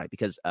 100% right,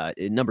 because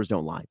numbers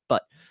don't lie.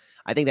 But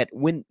I think that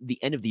when the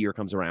end of the year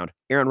comes around,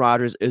 Aaron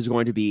Rodgers is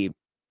going to be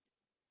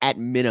at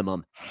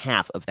minimum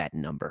half of that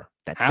number.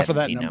 That's half of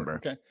that number.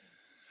 Okay.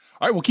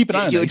 All right, we'll keep an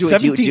eye on that. Do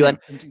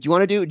you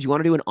want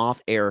to do an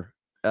off-air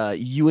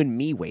you and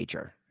me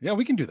wager? Yeah,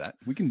 we can do that.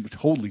 We can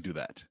totally do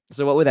that.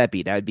 So what would that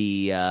be? That would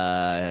be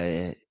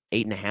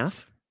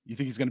 8.5. You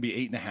think he's going to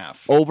be 8.5?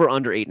 Over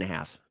under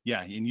 8.5.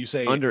 Yeah, and you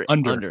say under,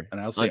 and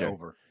I'll say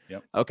over.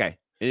 Yep. Okay.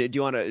 Do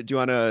you want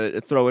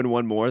to throw in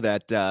one more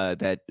that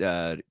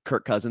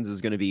Kirk Cousins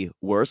is going to be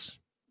worse?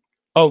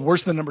 Oh,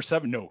 worse than number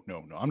 7? No.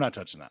 I'm not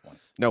touching that one.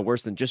 No,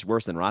 worse than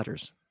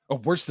Rodgers. Oh,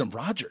 worse than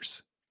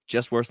Rodgers.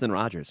 Just worse than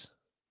Rodgers.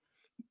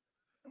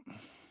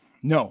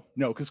 No,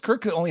 because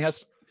Kirk's going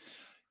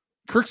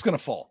to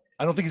fall.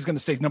 I don't think he's going to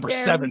stay number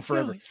 7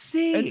 forever.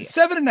 See, and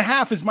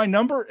 7.5 is my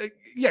number.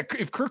 Yeah,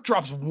 if Kirk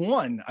drops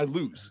 1, I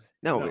lose.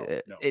 No.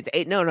 It's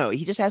 8. No.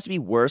 He just has to be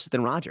worse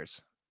than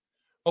Rodgers.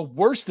 Oh,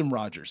 worse than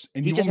Rodgers,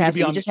 and you just have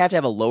to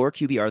have a lower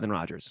QBR than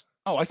Rodgers.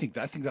 Oh, I think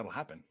that'll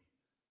happen.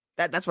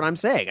 That's what I'm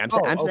saying. I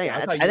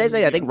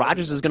think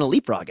Rodgers is going to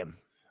leapfrog him.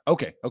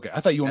 Okay.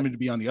 I thought you wanted me to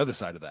be on the other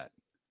side of that.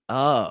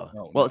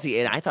 Oh, see,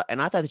 and I thought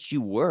that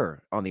you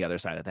were on the other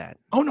side of that.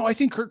 Oh no, I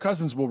think Kirk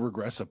Cousins will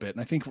regress a bit,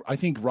 and I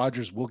think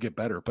Rodgers will get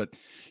better. But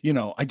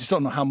I just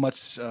don't know how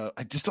much.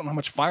 I just don't know how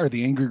much fire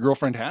the angry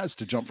girlfriend has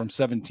to jump from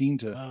 17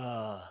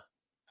 to.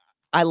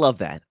 I love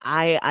that.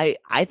 I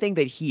think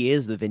that he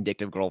is the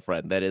vindictive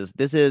girlfriend.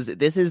 This is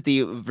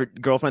the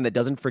girlfriend that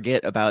doesn't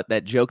forget about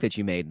that joke that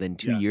you made. Then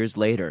 2 years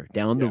later,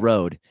 down the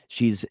road,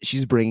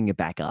 she's bringing it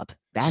back up.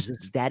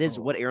 That is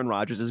what Aaron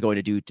Rodgers is going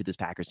to do to this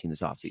Packers team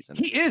this offseason.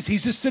 He is.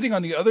 He's just sitting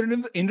on the other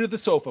end of the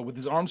sofa with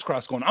his arms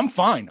crossed, going, "I'm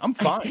fine.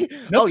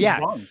 Oh yeah.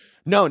 Wrong.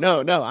 No.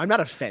 I'm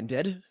not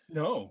offended.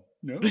 No.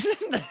 I'm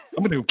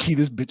gonna go key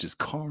this bitch's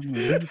car.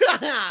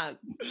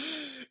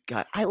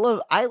 God, I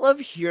love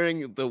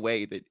hearing the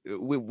way that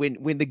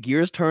when the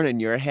gears turn in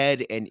your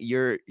head and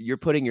you're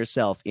putting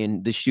yourself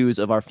in the shoes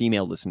of our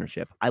female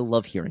listenership. I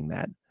love hearing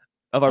that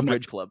of our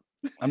Bridge Club.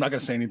 I'm not gonna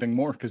say anything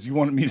more because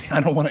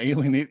I don't want to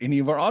alienate any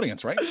of our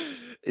audience, right?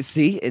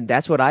 See, and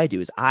that's what I do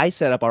is I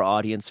set up our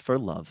audience for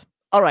love.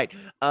 All right,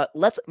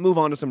 let's move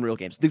on to some real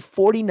games. The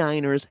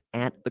 49ers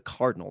at the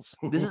Cardinals.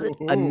 This is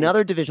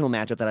another divisional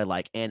matchup that I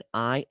like, and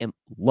I am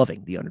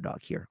loving the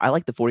underdog here. I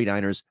like the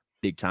 49ers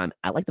big time.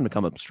 I like them to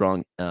come up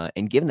strong,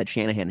 and given that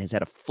Shanahan has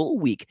had a full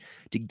week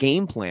to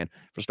game plan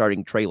for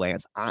starting Trey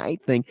Lance, I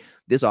think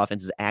this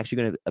offense is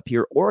actually going to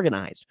appear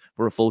organized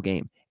for a full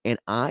game, and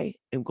I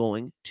am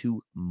going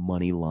to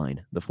money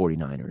line the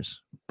 49ers.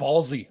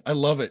 Ballsy. I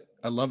love it.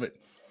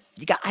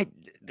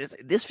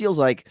 This feels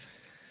like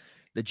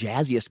the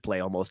jazziest play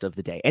almost of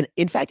the day. And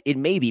in fact, it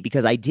may be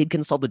because I did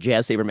consult the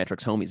Jazz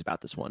Sabermetrics homies about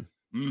this one.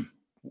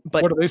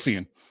 But what are they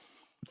seeing?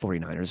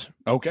 49ers.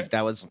 Okay.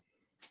 That was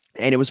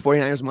And it was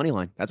 49ers money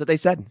line. That's what they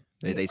said.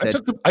 They said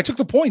I took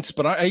the points,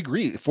 but I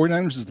agree.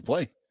 49ers is the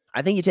play.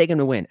 I think you take them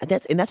to win. And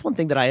that's one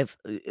thing that I have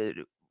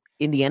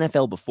in the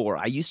NFL before.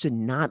 I used to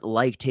not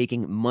like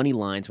taking money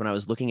lines when I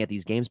was looking at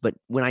these games, but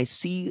when I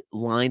see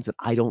lines that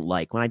I don't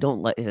like,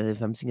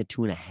 if I'm seeing a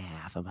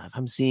 2.5, if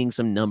I'm seeing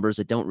some numbers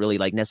that don't really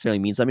like necessarily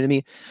mean something to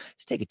me,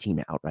 just take a team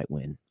to outright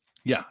win.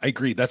 Yeah, I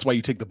agree. That's why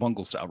you take the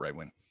Bungles to outright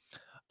win.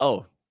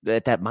 Oh,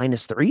 that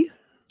 -3?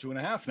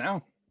 2.5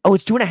 now. Oh,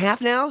 it's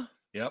 2.5 now?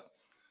 Yep.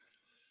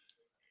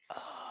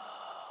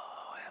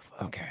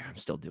 Okay, I'm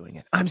still doing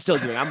it. I'm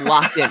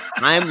locked in.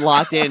 I'm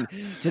locked in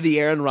to the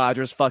Aaron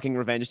Rodgers fucking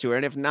revenge tour.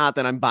 And if not,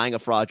 then I'm buying a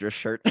Rodgers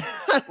shirt.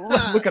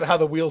 Look at how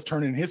the wheels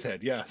turn in his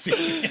head. Yeah.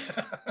 See?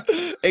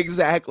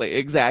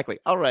 Exactly.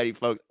 All righty,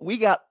 folks. We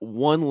got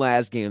one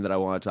last game that I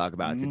want to talk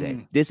about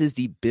today. This is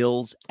the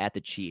Bills at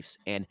the Chiefs.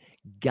 And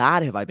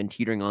God, have I been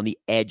teetering on the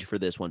edge for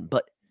this one.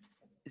 But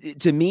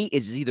to me,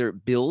 it's either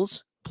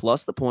Bills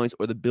plus the points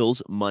or the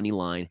Bills money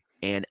line.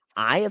 And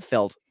I have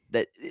felt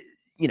that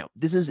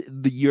this is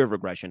the year of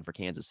regression for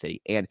Kansas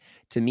City. And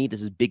to me,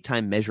 this is big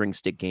time measuring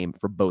stick game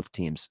for both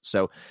teams.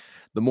 So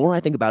the more I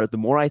think about it, the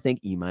more I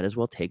think you might as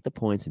well take the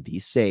points and be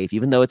safe,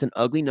 even though it's an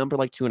ugly number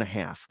like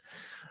 2.5.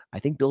 I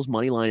think Bills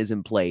money line is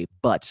in play,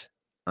 but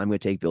I'm going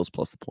to take Bills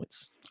plus the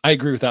points. I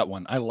agree with that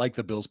one. I like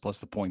the Bills plus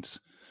the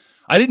points.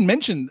 I didn't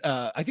mention,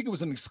 I think it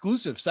was an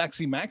exclusive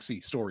Saxy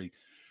Maxi story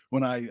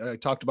when I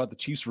talked about the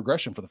Chiefs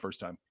regression for the first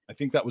time. I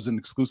think that was an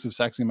exclusive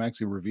Saxy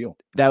Maxi reveal.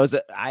 That was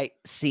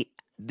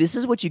this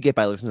is what you get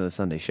by listening to the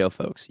Sunday show,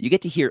 folks. You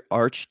get to hear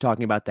Arch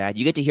talking about that.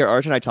 You get to hear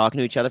Arch and I talking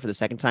to each other for the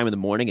second time in the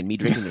morning and me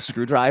drinking the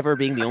screwdriver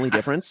being the only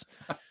difference.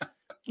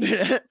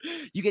 You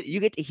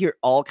get to hear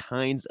all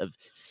kinds of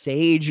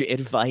sage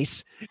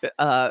advice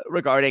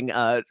regarding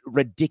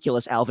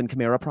ridiculous Alvin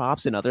Kamara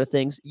props and other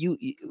things.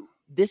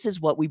 This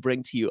is what we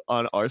bring to you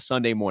on our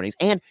Sunday mornings.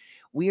 And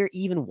we're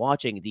even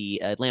watching the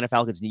Atlanta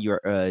Falcons New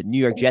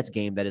York Jets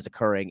game that is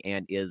occurring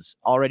and is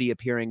already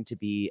appearing to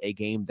be a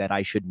game that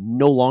I should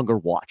no longer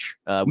watch.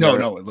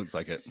 No, it looks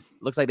like it.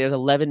 Looks like there's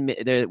 11.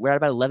 We're at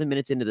about 11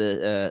 minutes into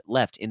the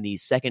left in the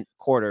second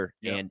quarter,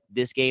 and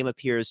this game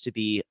appears to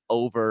be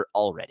over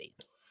already.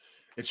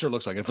 It sure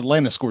looks like it. If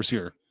Atlanta scores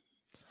here,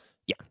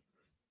 yeah,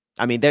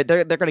 I mean they're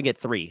going to get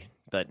 3,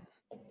 but.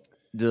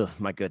 Ugh,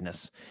 my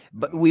goodness.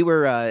 But we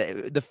were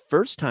the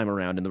first time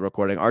around in the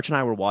recording, Arch and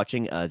I were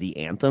watching the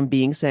anthem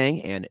being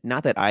sang, and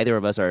not that either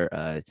of us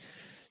are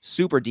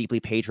super deeply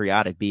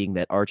patriotic, being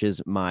that Arch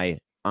is my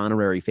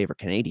honorary favorite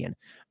Canadian,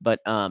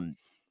 but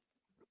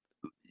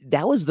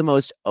that was the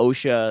most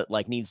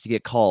OSHA needs to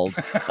get called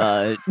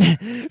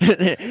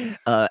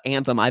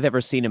anthem I've ever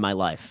seen in my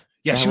life.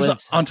 Yeah, she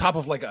was on top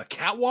of a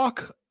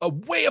catwalk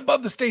way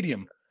above the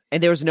stadium.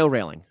 And there was no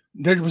railing.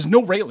 There was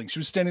no railing. She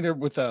was standing there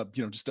with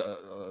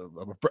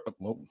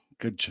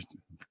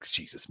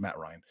Jesus, Matt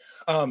Ryan.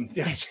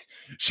 Yeah,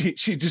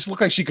 she just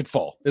looked like she could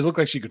fall. It looked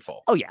like she could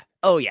fall. Oh yeah.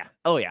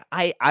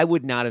 I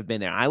would not have been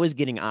there. I was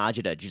getting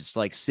agita just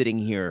sitting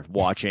here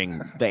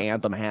watching the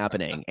anthem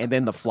happening, and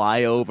then the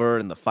flyover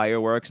and the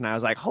fireworks, and I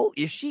was like, "Oh,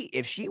 if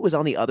she was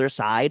on the other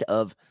side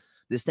of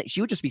this thing, she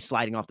would just be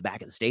sliding off the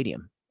back of the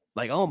stadium."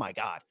 Oh my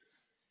God,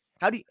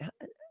 how do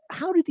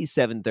these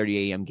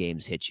 7:30 a.m.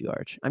 games hit you,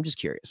 Arch? I'm just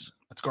curious.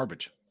 It's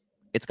garbage.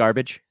 It's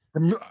garbage.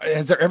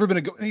 Has there ever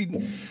been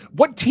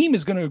what team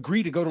is going to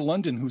agree to go to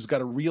London who's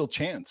got a real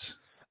chance?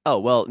 Oh,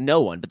 well,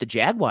 no one, but the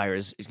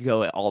Jaguars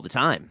go all the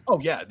time. Oh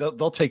yeah,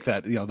 they'll take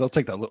that. They'll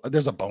take that.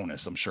 There's a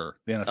bonus, I'm sure.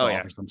 The NFL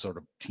offers some sort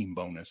of team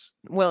bonus.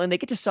 Well, and they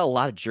get to sell a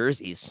lot of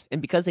jerseys, and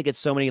because they get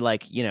so many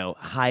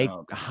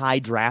high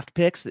draft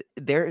picks,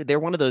 they're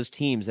one of those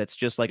teams that's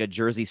just like a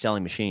jersey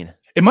selling machine.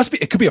 It must be.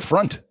 It could be a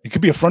front. It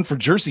could be a front for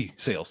jersey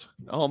sales.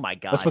 Oh my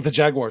God, that's what the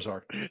Jaguars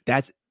are.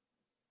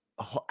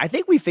 I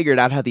think we figured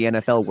out how the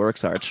NFL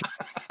works, Arch.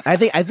 I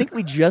think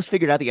we just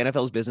figured out the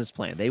NFL's business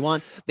plan. They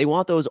want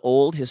those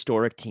old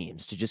historic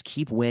teams to just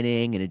keep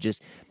winning and to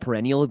just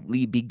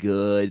perennially be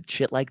good,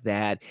 shit like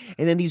that.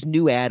 And then these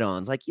new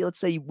add-ons, let's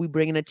say we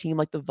bring in a team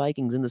like the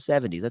Vikings in the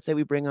 70s. Let's say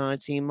we bring on a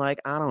team like,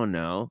 I don't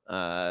know,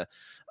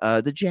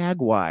 the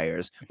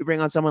Jaguars. We bring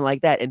on someone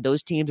like that, and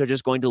those teams are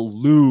just going to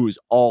lose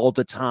all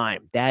the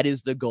time. That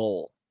is the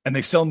goal. And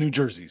they sell new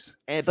jerseys.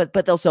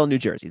 But they'll sell new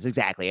jerseys,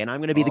 exactly. And I'm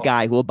going to be the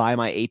guy who will buy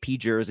my AP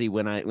jersey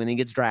when he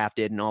gets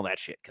drafted and all that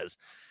shit, because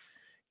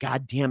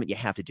God damn it, you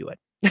have to do it.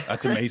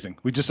 That's amazing.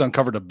 We just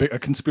uncovered a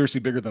conspiracy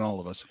bigger than all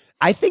of us.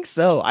 I think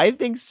so.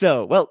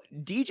 Well,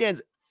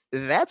 DJs,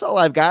 that's all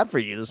I've got for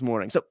you this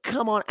morning. So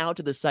come on out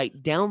to the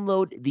site,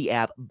 download the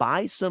app,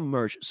 buy some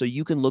merch so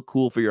you can look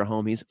cool for your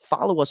homies.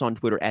 Follow us on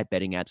Twitter at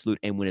BettingAbsolute.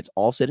 And when it's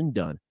all said and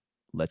done,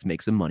 let's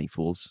make some money,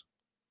 fools.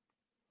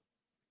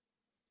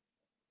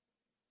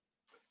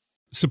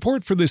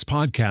 Support for this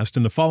podcast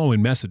and the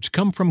following message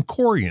come from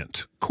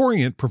Corient.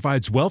 Corient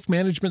provides wealth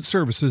management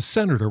services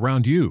centered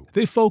around you.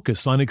 They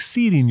focus on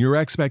exceeding your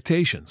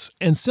expectations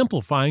and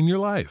simplifying your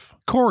life.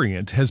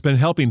 Corient has been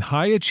helping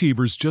high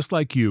achievers just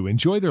like you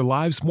enjoy their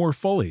lives more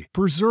fully,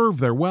 preserve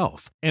their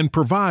wealth, and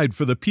provide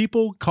for the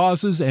people,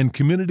 causes, and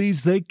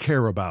communities they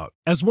care about.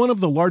 As one of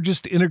the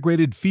largest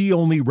integrated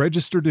fee-only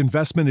registered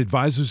investment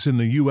advisors in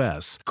the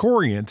U.S.,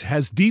 Corient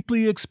has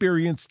deeply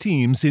experienced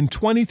teams in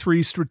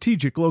 23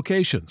 strategic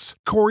locations.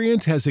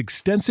 Corient has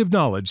extensive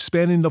knowledge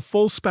spanning the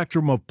full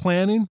spectrum of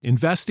planning,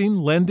 investing,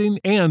 lending,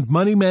 and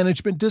money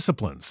management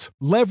disciplines.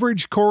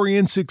 Leverage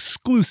Corient's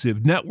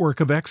exclusive network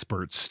of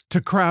experts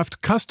to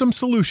craft custom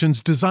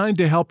solutions designed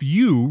to help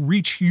you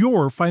reach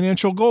your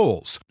financial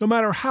goals, no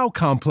matter how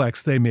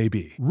complex they may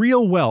be.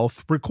 Real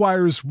wealth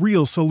requires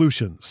real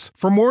solutions.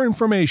 For more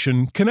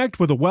information, connect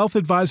with a wealth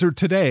advisor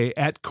today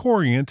at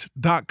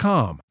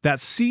Corient.com.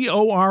 That's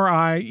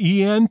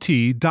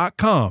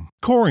Corient.com.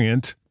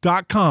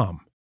 Corient.com.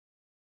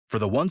 For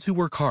the ones who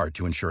work hard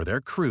to ensure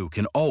their crew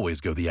can always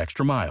go the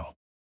extra mile,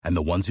 and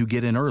the ones who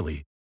get in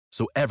early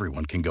so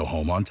everyone can go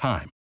home on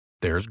time,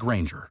 there's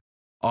Grainger,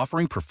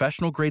 offering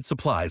professional-grade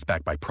supplies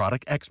backed by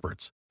product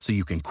experts so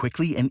you can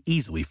quickly and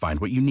easily find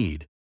what you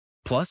need.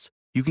 Plus,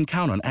 you can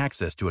count on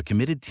access to a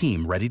committed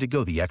team ready to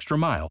go the extra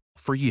mile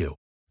for you.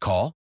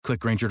 Call, click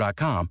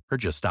Grainger.com, or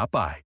just stop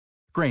by.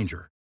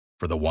 Grainger,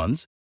 for the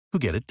ones who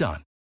get it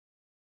done.